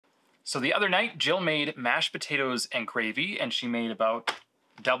So the other night, Jill made mashed potatoes and gravy, and she made about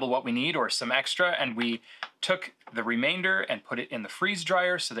double what we need or some extra, and we took the remainder and put it in the freeze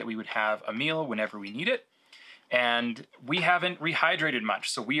dryer so that we would have a meal whenever we need it. And we haven't rehydrated much,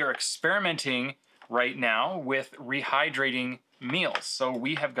 so we are experimenting right now with rehydrating meals. So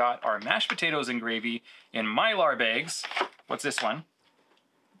we have got our mashed potatoes and gravy in Mylar bags. What's this one?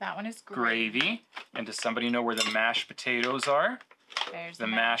 That one is gravy. And does somebody know where the mashed potatoes are? There's the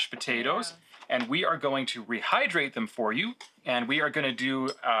mashed potatoes. And we are going to rehydrate them for you. And we are going to do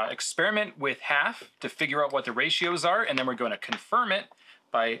experiment with half to figure out what the ratios are. And then we're going to confirm it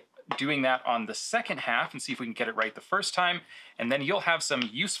by doing that on the second half and see if we can get it right the first time. And then you'll have some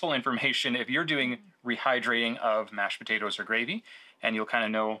useful information if you're doing rehydrating of mashed potatoes or gravy. And you'll kind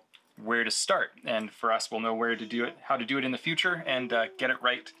of know where to start. And for us, we'll know where to do it, how to do it in the future, and get it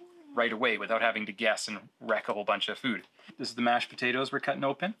right away without having to guess and wreck a whole bunch of food. This is the mashed potatoes we're cutting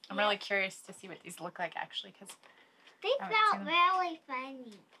open. I'm really curious to see what these look like, actually, because they felt really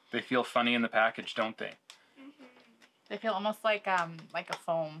funny. They feel funny in the package, don't they? Mm-hmm. They feel almost like a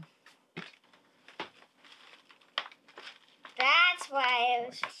foam. That's why it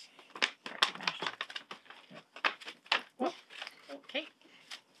was. Okay.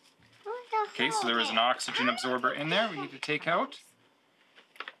 Okay, so there is an oxygen absorber in there we need to take out.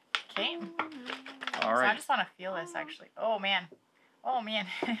 Okay. All So I right. just want to feel this, actually. Oh, man. Oh, man.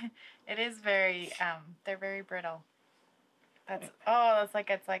 It is very, they're very brittle. That's, oh,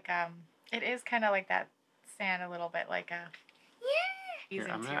 it is kind of like that sand a little bit, like a... Here,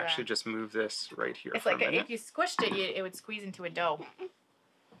 I'm going to actually just move this right here it's for like a minute. if you squished it, it would squeeze into a dough.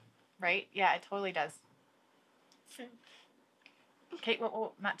 Right? Yeah, it totally does. Okay,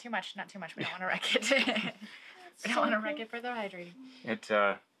 well, not too much, not too much. We don't want to wreck it. We don't want to wreck it for the hydrating. It,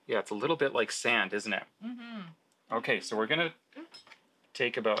 yeah, it's a little bit like sand, isn't it? Mm-hmm. Okay, so we're going to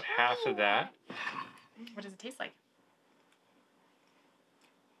take about half of that. What does it taste like?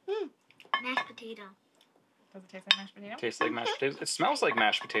 Mashed potato. Does it taste like mashed potato? Tastes like mashed potatoes. It smells like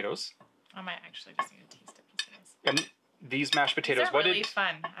mashed potatoes. I might actually just need to taste a piece of this. And these mashed potatoes, These are really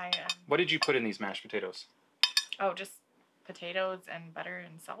fun. what did you put in these mashed potatoes? Oh, just potatoes and butter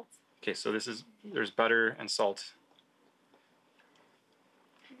and salt. Okay, so there's butter and salt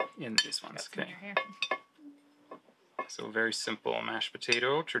in these ones. Got some in Okay, your hair. so very simple mashed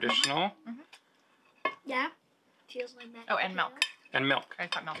potato, traditional, Yeah. Feels like mashed Oh, and potato. milk. and milk. I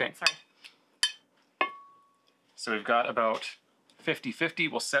put milk Okay. in, sorry. So we've got about 50-50.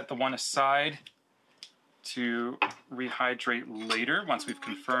 We'll set the one aside to rehydrate later once we've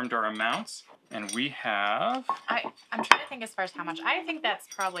confirmed our amounts. And we have... I'm trying to think as far as how much. I think that's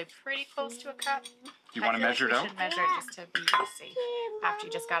probably pretty close to a cup. Do you want to measure it We out? should measure it just to be safe after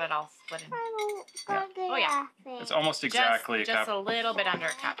you just got it all split in. Yeah. Oh, yeah. It's almost exactly just a cup. a little bit under a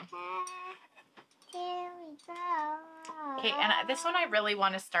cup. Okay, and this one I really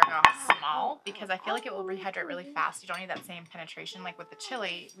want to start off small because I feel like it will rehydrate really fast. You don't need that same penetration. Like with the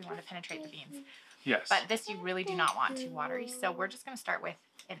chili, we want to penetrate the beans. Yes. But this you really do not want too watery. So we're just going to start with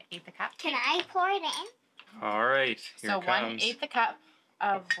 1/8 a cup. Can I pour it in? All right. Here So it comes. 1/8 a cup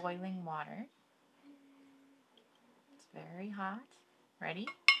of boiling water. It's very hot. Ready?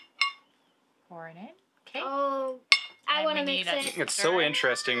 Pour it in. Okay. Oh, I And want to we mix need it. It's so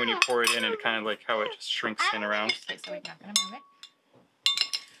interesting when you pour it in and kind of like how it just shrinks in around. Okay, so we're not going to move it.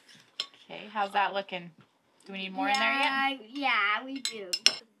 Okay, how's that looking? Do we need more in there yet? Yeah, we do.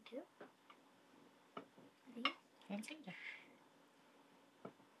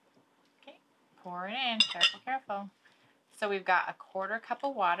 Okay, pour it in. Careful, careful. So we've got a 1/4 cup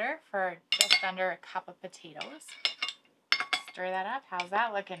of water for just under a cup of potatoes. Stir that up. How's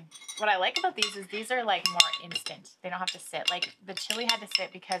that looking? What I like about these is these are like more instant. They don't have to sit. Like the chili had to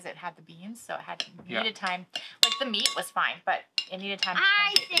sit because it had the beans, so it had needed time. Like the meat was fine, but it needed time to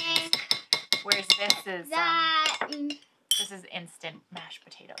I penetrate the beans. think Whereas this is instant mashed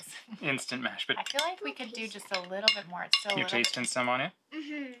potatoes. Instant mashed I potatoes. feel like we could do just a little bit more. It's still a You little. tasting some on it?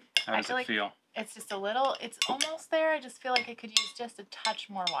 How does feel it like- feel? It's just a little. It's almost there. I just feel like it could use just a touch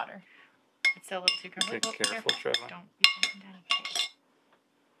more water. It's still a little too Okay, comfortable. careful, Trevor. Don't be pumping down.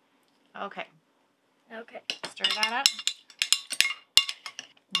 Okay. Okay. Stir that up.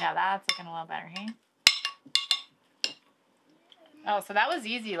 Yeah, that's looking a little better, hey? Oh, so that was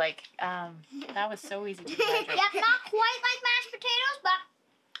easy. Like, that was so easy to dehydrate. That's not quite like mashed potatoes,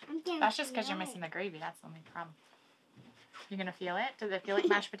 but That's just because you're missing the gravy. That's the only problem. You're gonna feel it? Does it feel like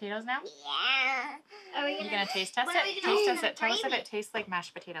mashed potatoes now? Yeah. Are we You're gonna taste test what are it? we gonna Taste do test with it. Tell us if gravy? it tastes like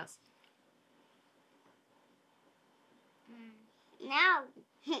mashed potatoes. Now.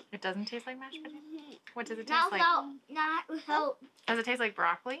 It doesn't taste like mashed potatoes? What does it Not taste like? without. Does it taste like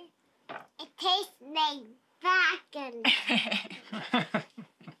broccoli? tastes like bacon.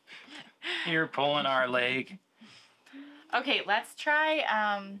 You're pulling our leg. Okay, let's try,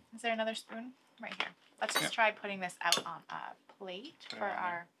 is there another spoon? Right here. Let's just try putting this out on a plate for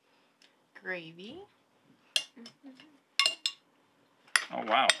our gravy. Oh,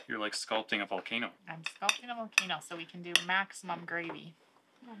 wow. You're like sculpting a volcano. I'm sculpting a volcano so we can do maximum gravy.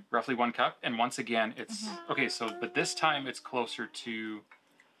 Roughly 1 cup. And once again, it's... Okay, so, but this time it's closer to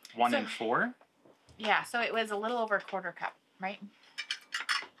 1 and 4. Yeah, so it was a little over a 1/4 cup, right?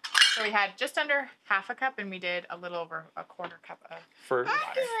 So we had just under half a cup, and we did a little over a 1/4 cup of For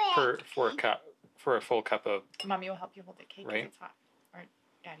water. for a cup, for a full cup of... Mommy will help you hold the cake because Right. it's hot. Or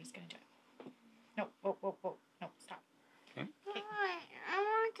Daddy's going to do it. No, whoa, whoa, whoa. No, stop. Okay. I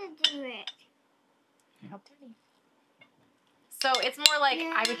want to do it. Help Daddy. So it's more like,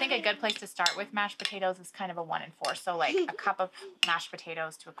 I would think a good place to start with mashed potatoes is kind of a 1 and 4. So like a cup of mashed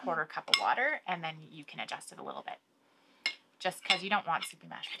potatoes to a 1/4 cup of water, and then you can adjust it a little bit. Just because you don't want soupy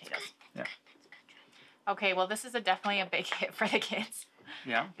mashed potatoes. Yeah. Okay, well this is definitely a big hit for the kids.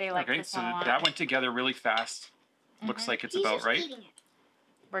 Yeah. They like okay, this so one a lot. that went together really fast. Looks like it's about right.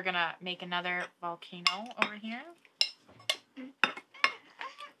 We're going to make another volcano over here.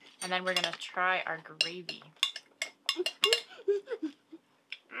 And then we're going to try our gravy.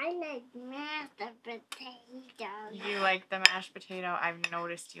 I like mashed potatoes. You like the mashed potato? I've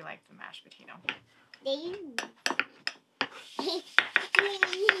noticed you like the mashed potato.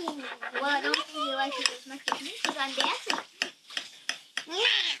 Well, I don't think you like it as much as me because I'm dancing.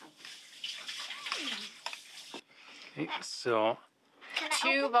 Okay, so...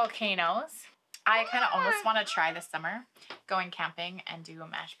 2 volcanoes. I kind of almost want to try this summer going camping and do a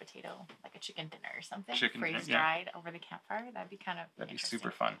mashed potato, like a chicken dinner or something. Chicken dinner, freeze dried over the campfire. That'd be kind of That'd be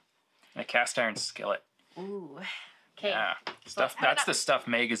super fun. And a cast iron skillet. Ooh. Okay. Yeah. Stuff. That's the stuff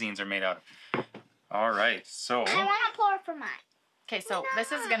magazines are made out of. All right. So. I want to pour for mine. Okay, so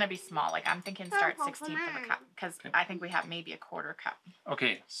this is going to be small. Like I'm thinking start 1/16 of a cup because I think we have maybe a 1/4 cup.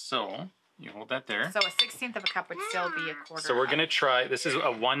 Okay, so you hold that there. So a 1/16 of a cup would still be a 1/4. So we're gonna try. This is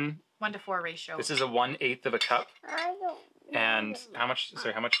a 1 to 4 ratio. This is a 1/8 of a cup. I don't And how much?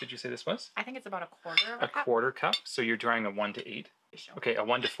 Sorry, how much did you say this was? I think it's about a 1/4 of A 1/4 cup. So you're trying a 1 to 8. ratio. Okay, a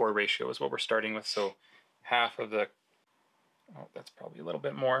 1 to 4 ratio is what we're starting with. So half of the. Oh, that's probably a little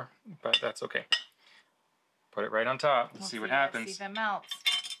bit more, but that's okay. Put it right on top. Let's see what happens. See if it melts.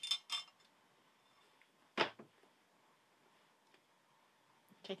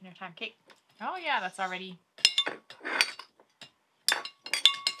 Taking your time, Kate. Oh yeah, that's already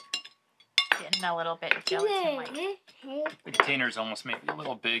getting a little bit gelatin-like. The container's almost maybe a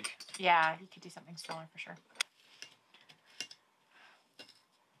little big. Yeah, you could do something smaller for sure.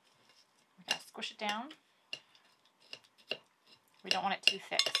 We gotta squish it down. We don't want it too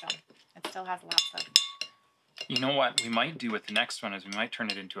thick, so it still has lots of. You know what we might do with the next one is we might turn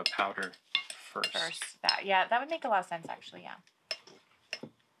it into a powder first. That would make a lot of sense actually. Yeah,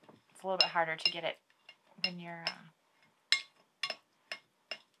 it's a little bit harder to get it when you're.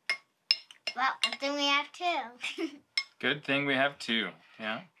 Well, good thing we have 2. Good thing we have 2.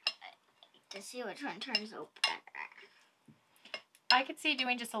 Yeah. To see which one turns out better. I could see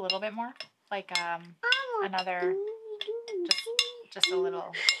doing just a little bit more, like another, just a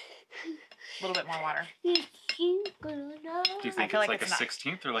little bit more water. Do you think it's like a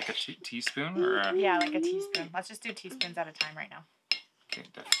 16th or like a teaspoon or? Yeah, like a teaspoon. Let's just do teaspoons at a time right now. Okay,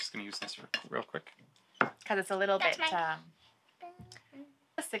 just gonna use this real quick. Because it's a little bit. A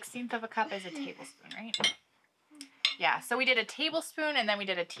 1/16 of a cup is a tablespoon, right? Yeah. So we did a tablespoon and then we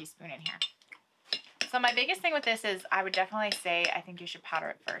did a teaspoon in here. So my biggest thing with this is I would definitely say I think you should powder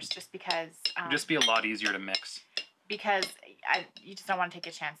it first, just because. It'd just be a lot easier to mix. Because you just don't want to take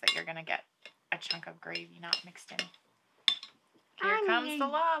a chance that you're gonna get a chunk of gravy not mixed in. Here comes the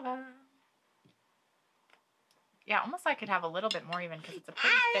lava. Yeah, almost I could have a little bit more even because it's a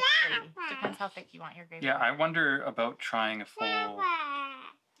pretty thick gravy. Depends how thick you want your gravy. Yeah, I wonder about trying a full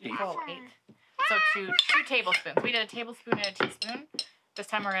 8. Full 8. So two tablespoons. We did a tablespoon and a teaspoon. This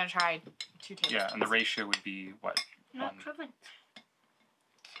time we're gonna try 2 tablespoons. Yeah, and the ratio would be what? Not equivalent.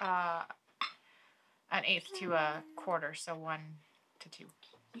 1/8 to a 1/4, so 1 to 2.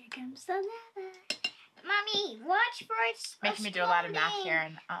 Here comes the lava. Mommy, watch for it. Making me do a lot of math here,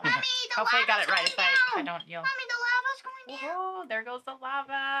 and Mommy, the hopefully I got it right. lava's If going I don't, you'll. Mommy, the lava's going down. Oh, there goes the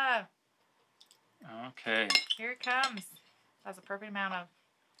lava. Okay. Here it comes. That's a perfect amount of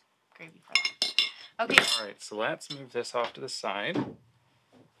gravy for that. Okay. All right, so let's move this off to the side.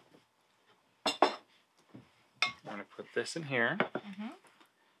 I'm gonna put this in here.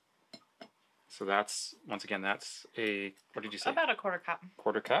 So that's, once again, that's a, what did you say? About a 1/4 cup.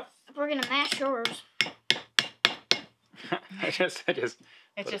 1/4 cup. A we're gonna mash yours. I just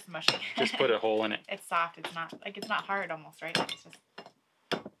It's just mushy. just put a hole in it. It's soft. It's not hard almost, right? It's just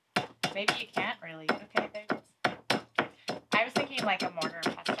maybe you can't really. Okay, there it is. I was thinking like a mortar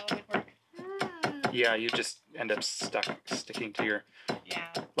and pestle would work. Yeah, you just end up sticking to your. Yeah.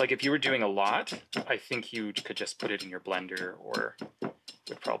 Like if you were doing a lot, I think you could just put it in your blender, or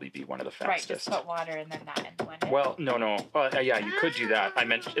would probably be one of the Right, fastest. just put water and then that and blend it. Well, no. Yeah, you could do that. I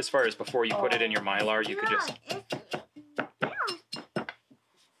meant as far as before you put it in your Mylar, you could just.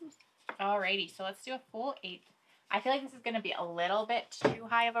 Alrighty, so let's do a full 1/8. I feel like this is going to be a little bit too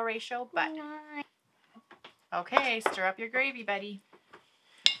high of a ratio, but okay, stir up your gravy, buddy.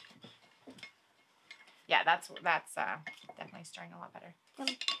 Yeah, that's definitely stirring a lot better.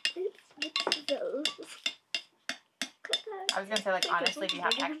 I was gonna say, like, honestly, if you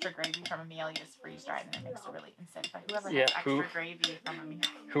have extra gravy from a meal, you just freeze dry and then it makes it really instant. But whoever has extra gravy from a meal.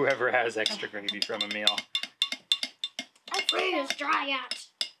 Whoever has extra gravy from a meal. I'm freeze dry out.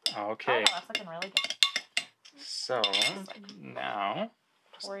 Okay. Oh, no, that's looking really good. So now,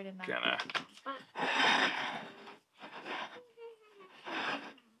 Pour it in there. gonna.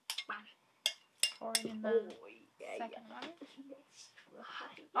 Pour it in the second one.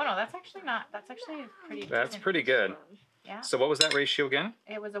 Oh no, that's actually pretty. That's decent. pretty good. Yeah. So what was that ratio again?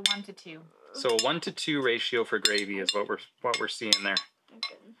 It was a 1-to-2. So a 1-to-2 ratio for gravy is what we're seeing there.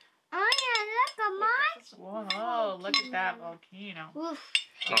 Oh yeah, look at mine. Whoa! Look at that volcano. Oof.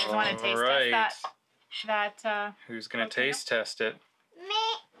 You guys want to taste test that? Who's gonna volcano? taste test it? Me.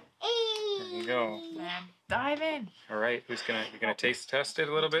 There you go. And dive in. All right. You're gonna taste test it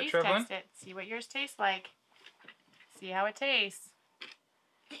a little bit, Taste Trevlyn? test it. See what yours tastes like. See how it tastes.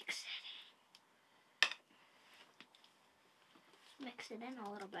 Mix it in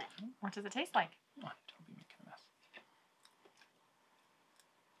a little bit. What does it taste like? Oh, don't be making a mess.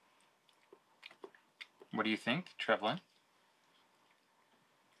 What do you think, Trevlyn?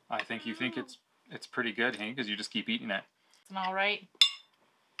 I think you think it's pretty good, hey? Because you just keep eating it. It's all right.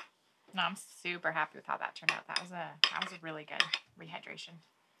 No, I'm super happy with how that turned out. That was a really good rehydration.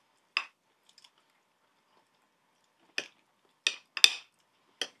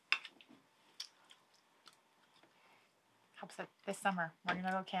 Helps that this summer we're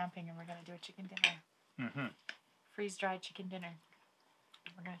gonna go camping and we're gonna do a chicken dinner. Mm-hmm. Freeze-dried chicken dinner.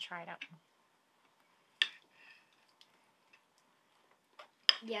 We're gonna try it out.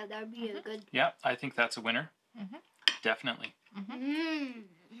 Yeah, that would be a good. Yeah, I think that's a winner. Mm-hmm. Definitely. Mm.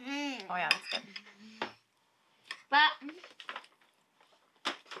 Oh yeah, that's good. But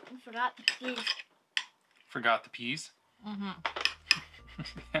I forgot the peas. Forgot the peas. Mm-hmm.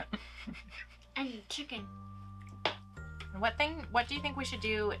 And chicken. What do you think we should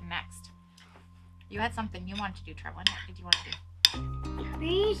do next? You had something you wanted to do, Trevor. What did you want to do?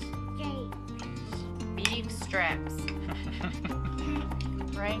 Beef Beef strips.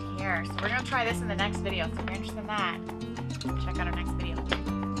 Right here. So we're going to try this in the next video. So if you're interested in that, check out our next video.